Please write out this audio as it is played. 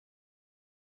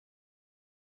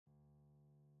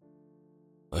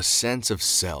a sense of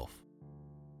self,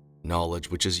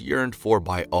 knowledge which is yearned for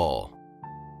by all,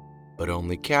 but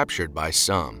only captured by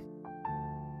some.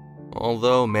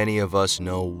 Although many of us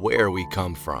know where we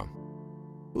come from,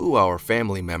 who our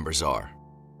family members are,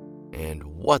 and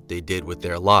what they did with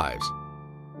their lives,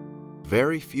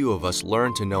 very few of us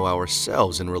learn to know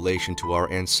ourselves in relation to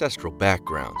our ancestral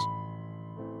backgrounds.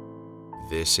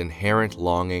 This inherent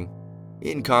longing,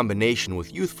 in combination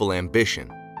with youthful ambition,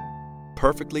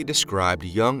 perfectly described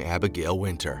young Abigail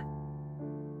Winter.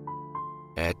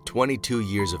 At 22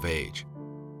 years of age,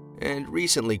 and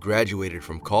recently graduated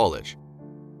from college,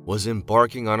 was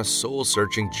embarking on a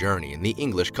soul-searching journey in the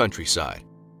English countryside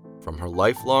from her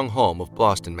lifelong home of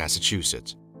Boston,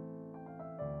 Massachusetts.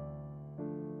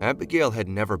 Abigail had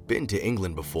never been to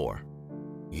England before,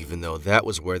 even though that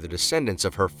was where the descendants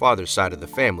of her father's side of the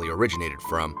family originated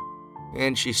from,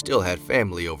 and she still had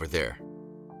family over there.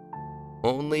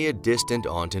 Only a distant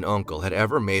aunt and uncle had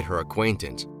ever made her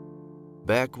acquaintance,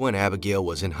 back when Abigail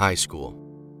was in high school,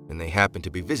 and they happened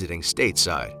to be visiting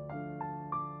stateside.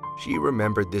 She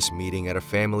remembered this meeting at a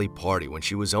family party when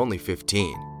she was only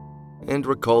 15, and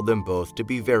recalled them both to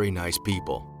be very nice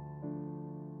people.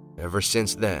 Ever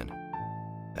since then,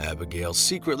 Abigail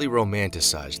secretly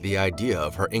romanticized the idea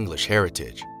of her English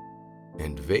heritage,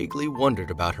 and vaguely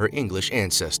wondered about her English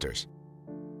ancestors.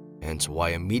 Hence why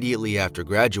immediately after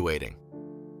graduating,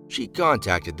 she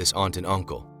contacted this aunt and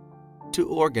uncle to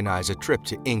organize a trip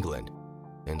to England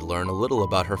and learn a little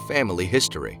about her family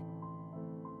history.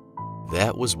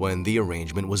 That was when the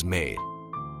arrangement was made.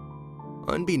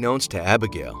 Unbeknownst to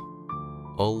Abigail,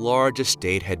 a large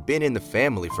estate had been in the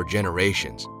family for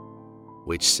generations,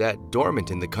 which sat dormant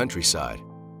in the countryside.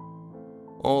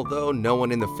 Although no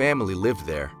one in the family lived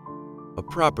there, a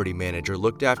property manager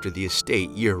looked after the estate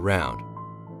year-round,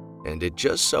 and it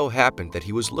just so happened that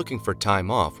he was looking for time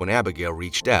off when Abigail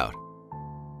reached out,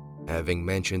 having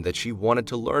mentioned that she wanted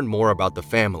to learn more about the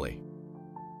family.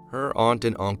 Her aunt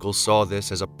and uncle saw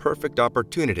this as a perfect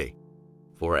opportunity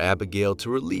for Abigail to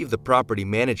relieve the property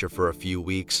manager for a few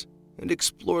weeks and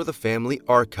explore the family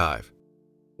archive,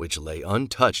 which lay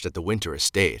untouched at the Winter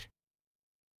estate,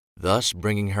 thus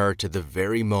bringing her to the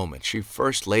very moment she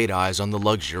first laid eyes on the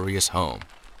luxurious home.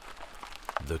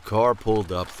 The car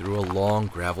pulled up through a long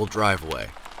gravel driveway,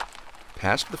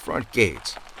 past the front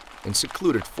gates and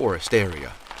secluded forest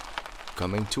area,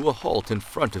 coming to a halt in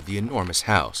front of the enormous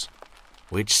house,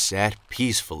 which sat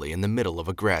peacefully in the middle of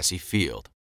a grassy field.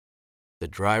 The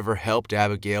driver helped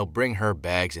Abigail bring her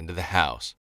bags into the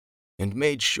house, and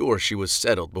made sure she was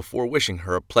settled before wishing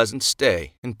her a pleasant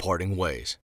stay and parting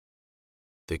ways.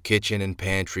 The kitchen and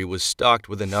pantry was stocked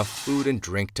with enough food and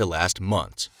drink to last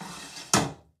months,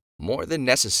 more than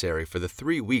necessary for the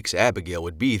 3 weeks Abigail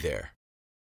would be there.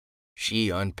 She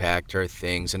unpacked her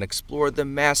things and explored the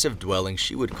massive dwelling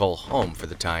she would call home for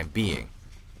the time being.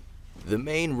 The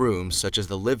main rooms, such as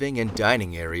the living and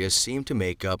dining areas, seemed to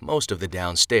make up most of the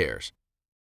downstairs.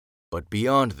 But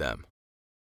beyond them,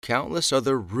 countless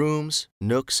other rooms,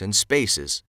 nooks, and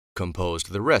spaces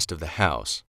composed the rest of the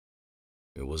house.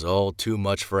 It was all too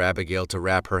much for Abigail to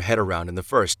wrap her head around in the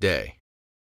first day,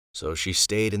 so she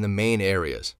stayed in the main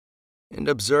areas and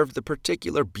observed the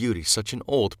particular beauty such an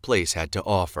old place had to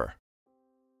offer.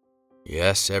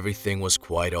 Yes, everything was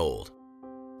quite old,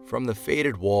 from the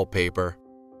faded wallpaper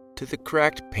to the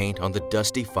cracked paint on the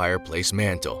dusty fireplace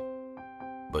mantel.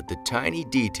 But the tiny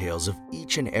details of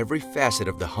each and every facet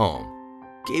of the home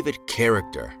gave it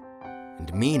character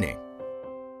and meaning,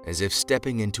 as if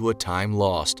stepping into a time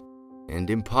lost and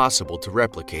impossible to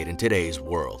replicate in today's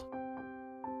world.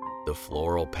 The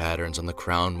floral patterns on the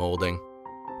crown molding,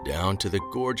 down to the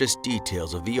gorgeous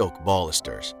details of the oak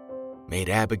balusters, made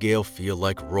Abigail feel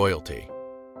like royalty.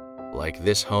 Like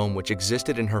this home, which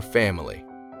existed in her family,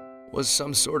 was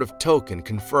some sort of token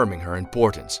confirming her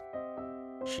importance.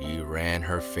 She ran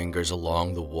her fingers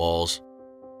along the walls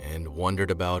and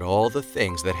wondered about all the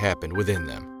things that happened within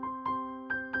them.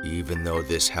 Even though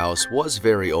this house was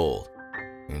very old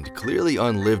and clearly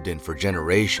unlived in for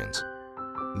generations,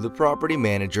 the property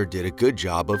manager did a good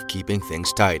job of keeping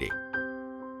things tidy.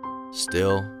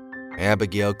 Still,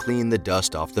 Abigail cleaned the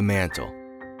dust off the mantel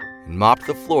and mopped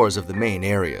the floors of the main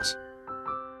areas.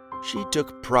 She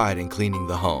took pride in cleaning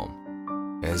the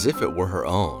home, as if it were her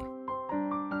own.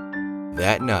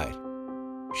 That night,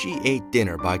 she ate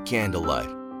dinner by candlelight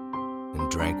and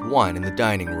drank wine in the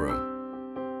dining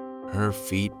room. Her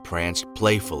feet pranced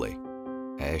playfully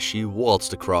as she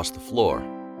waltzed across the floor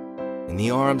in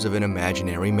the arms of an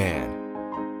imaginary man,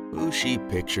 who she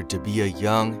pictured to be a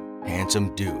young,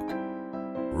 handsome duke,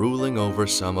 ruling over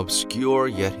some obscure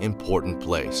yet important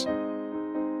place.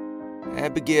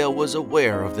 Abigail was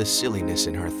aware of the silliness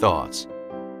in her thoughts,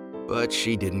 but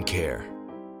she didn't care,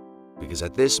 because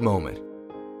at this moment,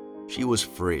 she was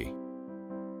free,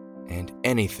 and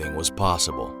anything was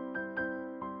possible.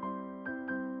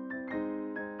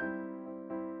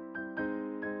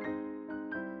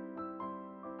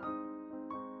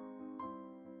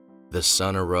 The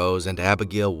sun arose and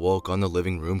Abigail woke on the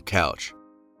living room couch,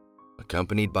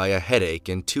 accompanied by a headache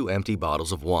and 2 empty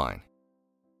bottles of wine.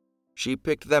 She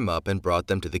picked them up and brought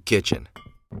them to the kitchen.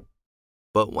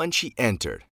 But when she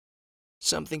entered,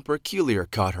 something peculiar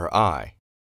caught her eye.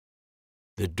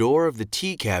 The door of the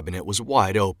tea cabinet was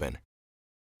wide open,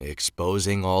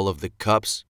 exposing all of the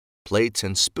cups, plates,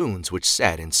 and spoons which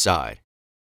sat inside.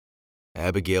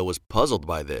 Abigail was puzzled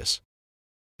by this,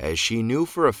 as she knew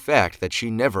for a fact that she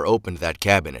never opened that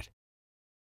cabinet.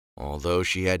 Although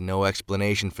she had no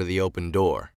explanation for the open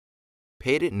door,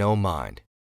 paid it no mind,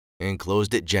 and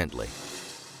closed it gently.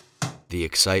 The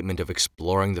excitement of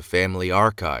exploring the family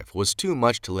archive was too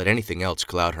much to let anything else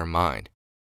cloud her mind,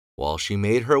 while she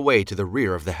made her way to the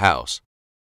rear of the house.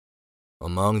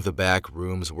 Among the back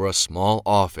rooms were a small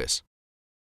office,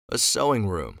 a sewing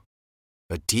room,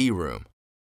 a tea room,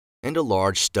 and a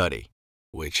large study,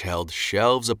 which held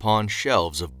shelves upon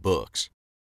shelves of books,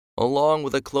 along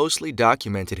with a closely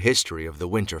documented history of the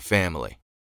Winter family.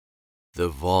 The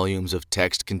volumes of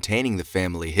text containing the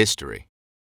family history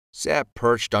sat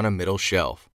perched on a middle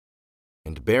shelf,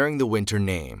 and bearing the Winter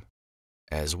name,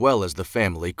 as well as the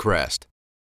family crest.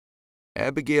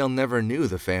 Abigail never knew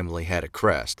the family had a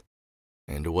crest,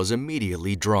 and was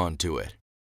immediately drawn to it.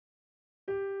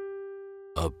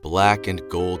 A black and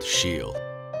gold shield,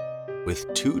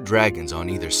 with 2 dragons on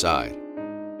either side,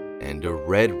 and a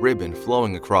red ribbon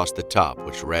flowing across the top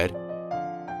which read,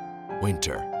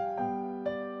 Winter.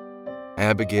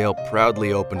 Abigail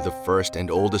proudly opened the first and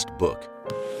oldest book,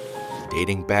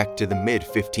 dating back to the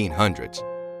mid-1500s.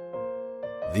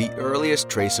 The earliest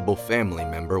traceable family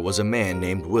member was a man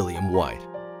named William White,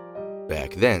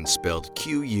 back then spelled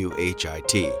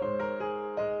Q-U-H-I-T.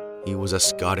 He was a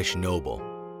Scottish noble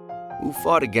who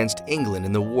fought against England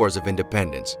in the Wars of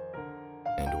Independence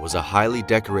and was a highly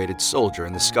decorated soldier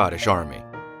in the Scottish Army.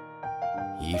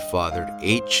 He fathered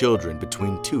 8 children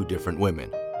between 2 different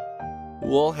women,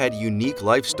 who all had unique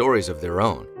life stories of their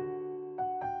own.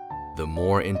 The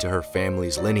more into her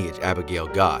family's lineage Abigail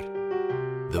got,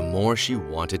 the more she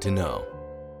wanted to know,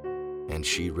 and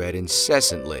she read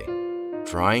incessantly,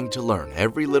 trying to learn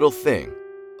every little thing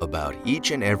about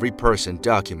each and every person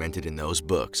documented in those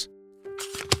books.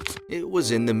 It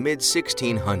was in the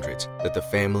mid-1600s that the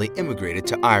family immigrated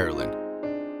to Ireland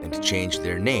and changed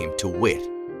their name to Witt.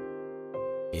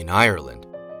 In Ireland,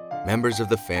 members of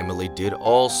the family did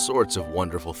all sorts of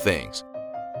wonderful things,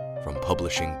 from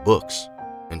publishing books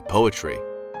and poetry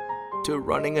to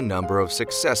running a number of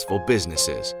successful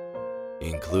businesses,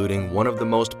 including one of the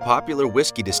most popular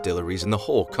whiskey distilleries in the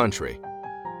whole country.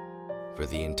 For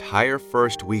the entire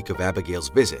first week of Abigail's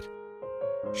visit,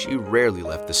 she rarely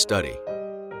left the study,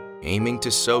 aiming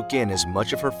to soak in as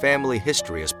much of her family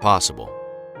history as possible.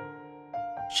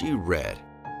 She read,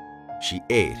 she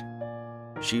ate,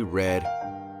 she read,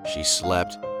 she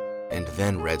slept, and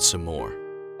then read some more.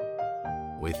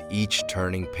 With each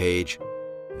turning page,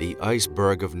 the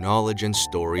iceberg of knowledge and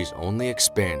stories only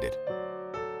expanded,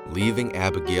 leaving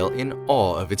Abigail in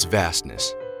awe of its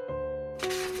vastness.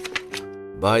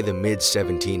 By the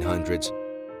mid-1700s,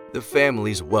 the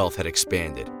family's wealth had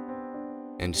expanded,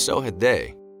 and so had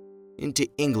they, into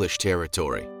English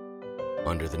territory,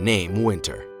 under the name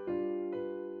Winter.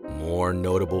 More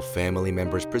notable family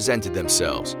members presented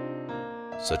themselves,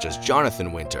 such as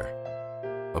Jonathan Winter,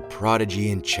 a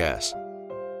prodigy in chess,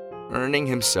 earning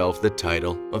himself the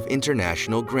title of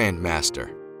International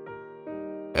Grandmaster.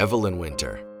 Evelyn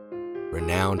Winter,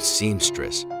 renowned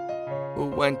seamstress, who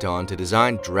went on to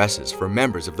design dresses for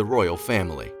members of the royal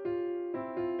family.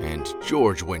 And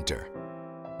George Winter,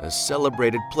 a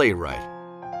celebrated playwright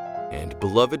and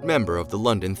beloved member of the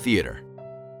London Theatre.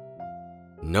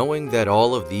 Knowing that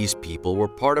all of these people were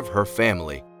part of her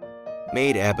family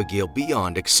made Abigail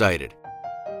beyond excited.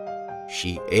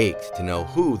 She ached to know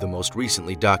who the most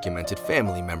recently documented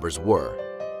family members were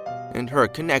and her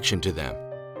connection to them.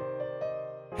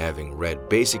 Having read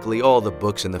basically all the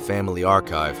books in the family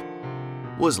archive,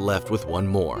 was left with one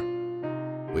more,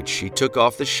 which she took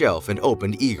off the shelf and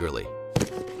opened eagerly.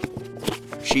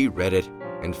 She read it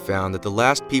and found that the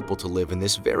last people to live in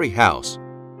this very house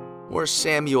were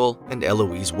Samuel and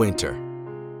Eloise Winter,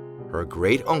 her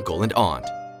great uncle and aunt.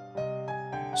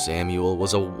 Samuel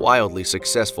was a wildly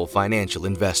successful financial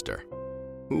investor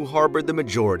who harbored the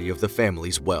majority of the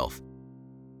family's wealth.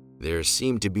 There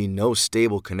seemed to be no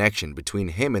stable connection between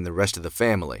him and the rest of the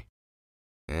family,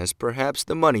 as perhaps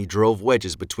the money drove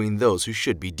wedges between those who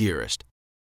should be dearest.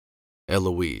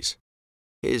 Eloise,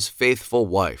 his faithful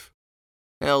wife,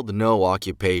 held no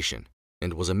occupation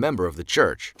and was a member of the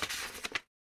church.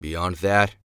 Beyond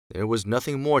that, there was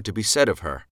nothing more to be said of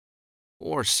her,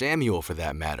 or Samuel for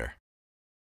that matter.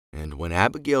 And when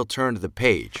Abigail turned the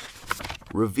page,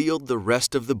 revealed the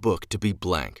rest of the book to be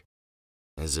blank,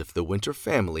 as if the Winter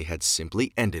family had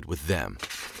simply ended with them.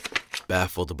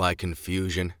 Baffled by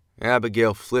confusion,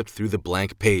 Abigail flipped through the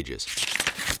blank pages,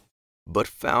 but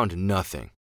found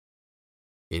nothing.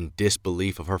 In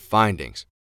disbelief of her findings,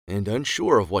 and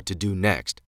unsure of what to do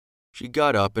next, she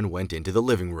got up and went into the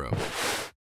living room.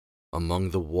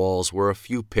 Among the walls were a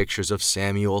few pictures of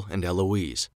Samuel and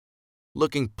Eloise,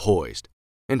 looking poised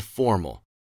and formal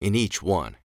in each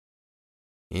one.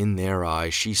 In their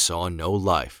eyes she saw no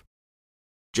life,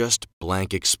 just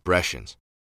blank expressions,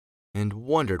 and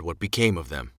wondered what became of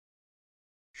them.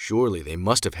 Surely they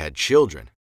must have had children,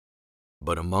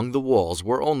 but among the walls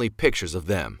were only pictures of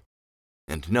them,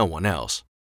 and no one else.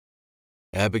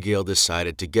 Abigail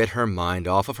decided to get her mind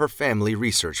off of her family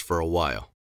research for a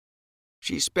while.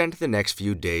 She spent the next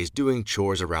few days doing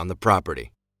chores around the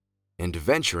property and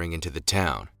venturing into the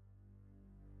town.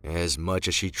 As much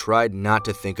as she tried not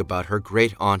to think about her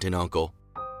great aunt and uncle,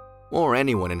 or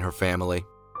anyone in her family,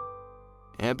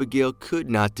 Abigail could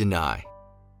not deny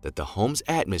that the home's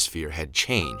atmosphere had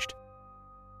changed.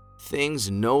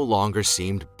 Things no longer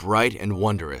seemed bright and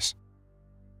wondrous,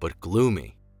 but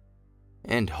gloomy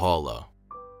and hollow.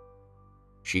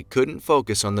 She couldn't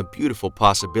focus on the beautiful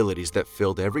possibilities that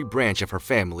filled every branch of her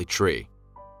family tree.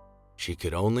 She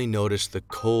could only notice the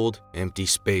cold, empty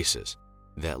spaces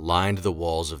that lined the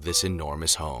walls of this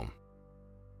enormous home.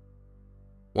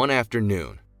 One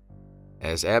afternoon,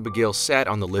 as Abigail sat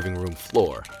on the living room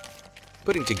floor,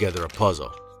 putting together a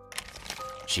puzzle,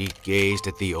 she gazed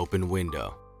at the open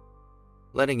window,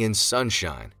 letting in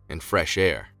sunshine and fresh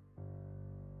air.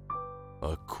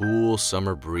 A cool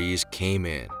summer breeze came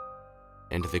in,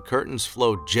 and the curtains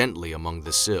flowed gently among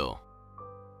the sill,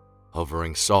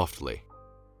 hovering softly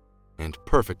and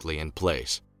perfectly in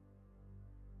place.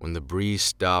 When the breeze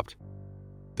stopped,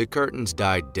 the curtains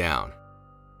died down,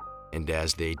 and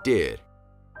as they did,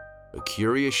 a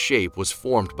curious shape was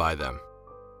formed by them.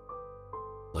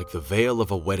 Like the veil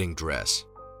of a wedding dress,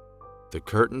 the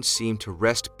curtain seemed to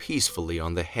rest peacefully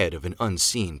on the head of an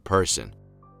unseen person,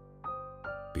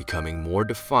 becoming more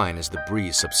defined as the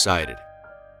breeze subsided.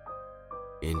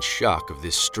 In shock of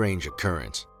this strange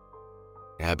occurrence,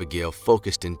 Abigail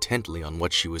focused intently on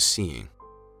what she was seeing.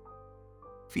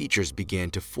 Features began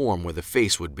to form where the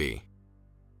face would be,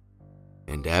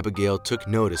 and Abigail took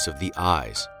notice of the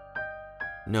eyes,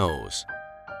 nose,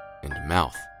 and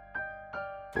mouth.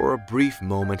 For a brief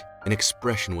moment, an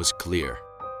expression was clear,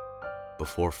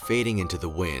 before fading into the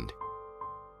wind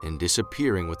and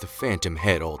disappearing with the phantom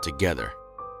head altogether.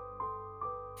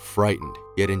 Frightened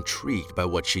yet intrigued by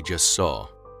what she just saw,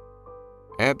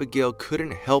 Abigail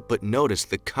couldn't help but notice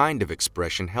the kind of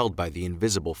expression held by the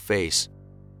invisible face.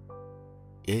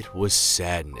 It was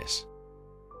sadness.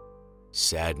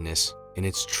 Sadness in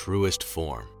its truest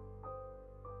form.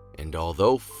 And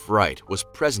although fright was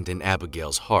present in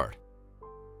Abigail's heart,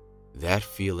 that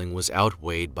feeling was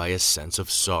outweighed by a sense of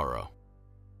sorrow.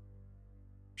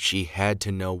 She had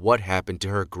to know what happened to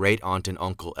her great-aunt and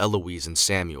uncle Eloise and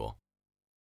Samuel,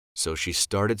 so she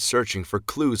started searching for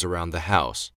clues around the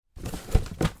house.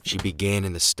 She began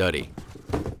in the study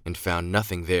and found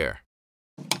nothing there.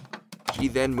 She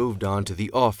then moved on to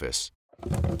the office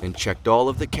and checked all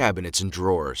of the cabinets and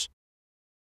drawers.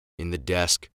 In the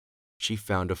desk, she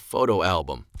found a photo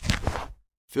album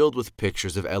filled with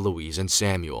pictures of Eloise and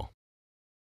Samuel.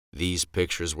 These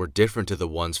pictures were different to the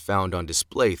ones found on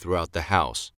display throughout the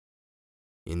house.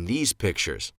 In these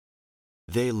pictures,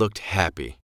 they looked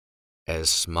happy, as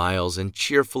smiles and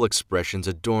cheerful expressions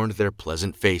adorned their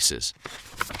pleasant faces.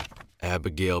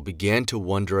 Abigail began to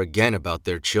wonder again about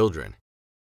their children,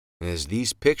 as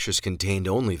these pictures contained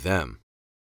only them.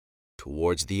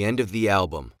 Towards the end of the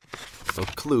album, a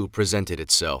clue presented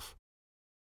itself.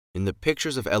 In the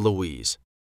pictures of Eloise,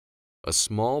 a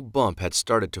small bump had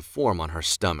started to form on her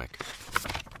stomach.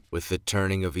 With the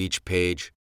turning of each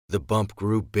page, the bump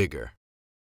grew bigger,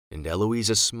 and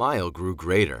Eloise's smile grew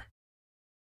greater.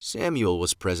 Samuel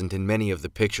was present in many of the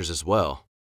pictures as well,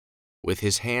 with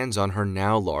his hands on her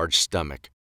now large stomach,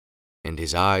 and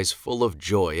his eyes full of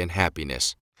joy and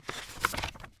happiness.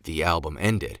 The album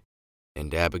ended,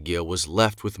 and Abigail was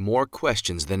left with more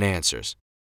questions than answers.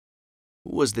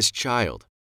 Who was this child?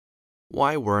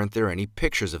 Why weren't there any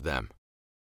pictures of them?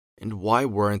 And why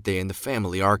weren't they in the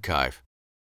family archive?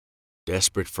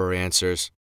 Desperate for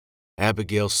answers,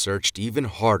 Abigail searched even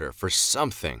harder for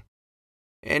something,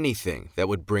 anything that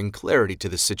would bring clarity to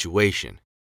the situation.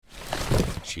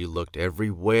 She looked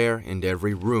everywhere and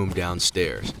every room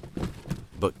downstairs,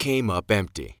 but came up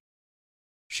empty.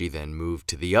 She then moved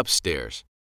to the upstairs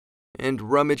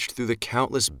and rummaged through the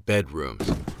countless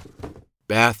bedrooms,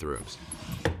 bathrooms,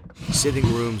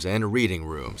 sitting rooms, and reading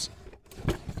rooms.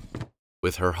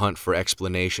 With her hunt for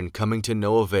explanation coming to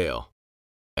no avail,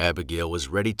 Abigail was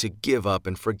ready to give up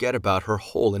and forget about her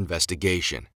whole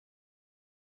investigation.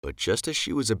 But just as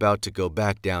she was about to go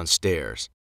back downstairs,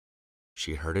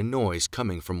 she heard a noise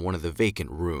coming from one of the vacant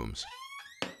rooms.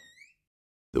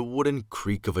 The wooden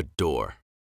creak of a door,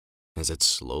 as it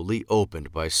slowly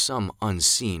opened by some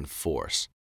unseen force.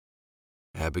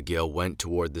 Abigail went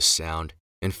toward the sound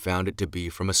and found it to be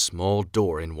from a small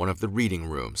door in one of the reading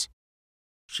rooms.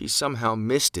 She somehow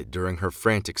missed it during her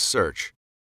frantic search,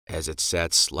 as it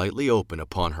sat slightly open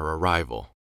upon her arrival.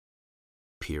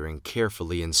 Peering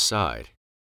carefully inside,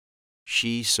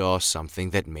 she saw something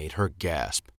that made her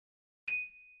gasp.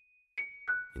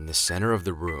 In the center of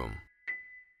the room,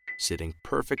 sitting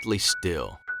perfectly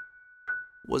still,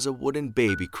 was a wooden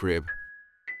baby crib,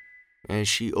 as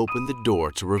she opened the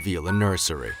door to reveal a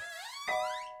nursery.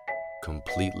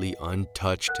 Completely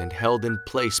untouched and held in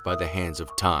place by the hands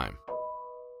of time.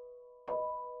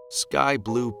 Sky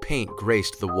blue paint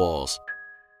graced the walls,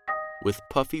 with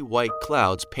puffy white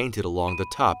clouds painted along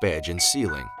the top edge and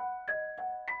ceiling.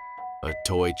 A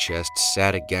toy chest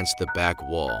sat against the back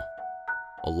wall,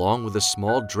 along with a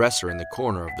small dresser in the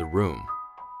corner of the room.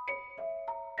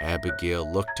 Abigail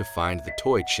looked to find the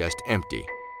toy chest empty,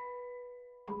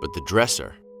 but the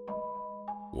dresser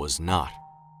was not.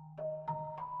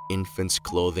 Infants'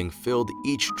 clothing filled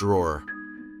each drawer.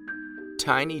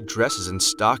 Tiny dresses and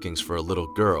stockings for a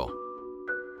little girl,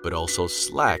 but also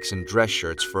slacks and dress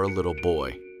shirts for a little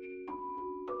boy.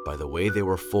 By the way they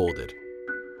were folded,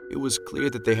 it was clear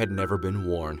that they had never been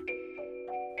worn.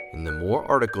 And the more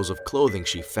articles of clothing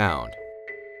she found,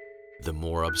 the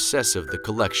more obsessive the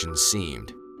collection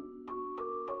seemed.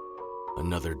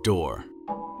 Another door,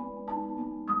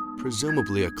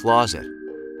 presumably a closet,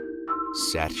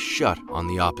 sat shut on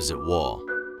the opposite wall.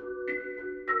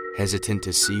 Hesitant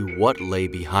to see what lay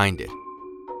behind it,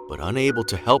 but unable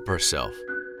to help herself,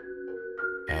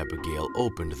 Abigail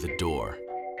opened the door.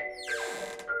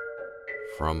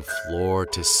 From floor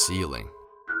to ceiling,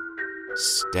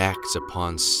 stacks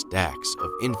upon stacks of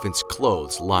infants'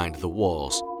 clothes lined the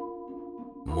walls.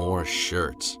 More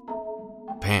shirts,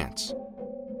 pants,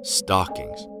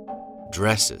 stockings,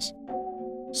 dresses,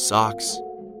 socks,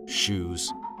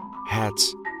 shoes,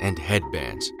 hats, and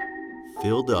headbands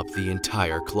filled up the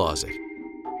entire closet,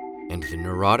 and the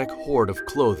neurotic horde of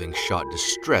clothing shot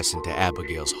distress into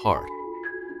Abigail's heart.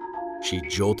 She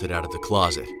jolted out of the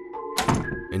closet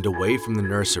and away from the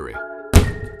nursery,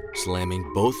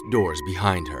 slamming both doors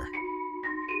behind her.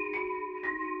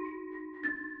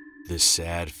 The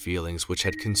sad feelings which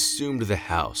had consumed the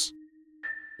house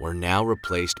were now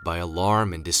replaced by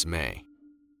alarm and dismay.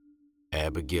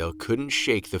 Abigail couldn't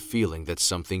shake the feeling that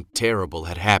something terrible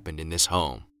had happened in this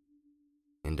home,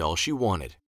 and all she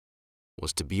wanted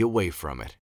was to be away from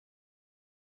it.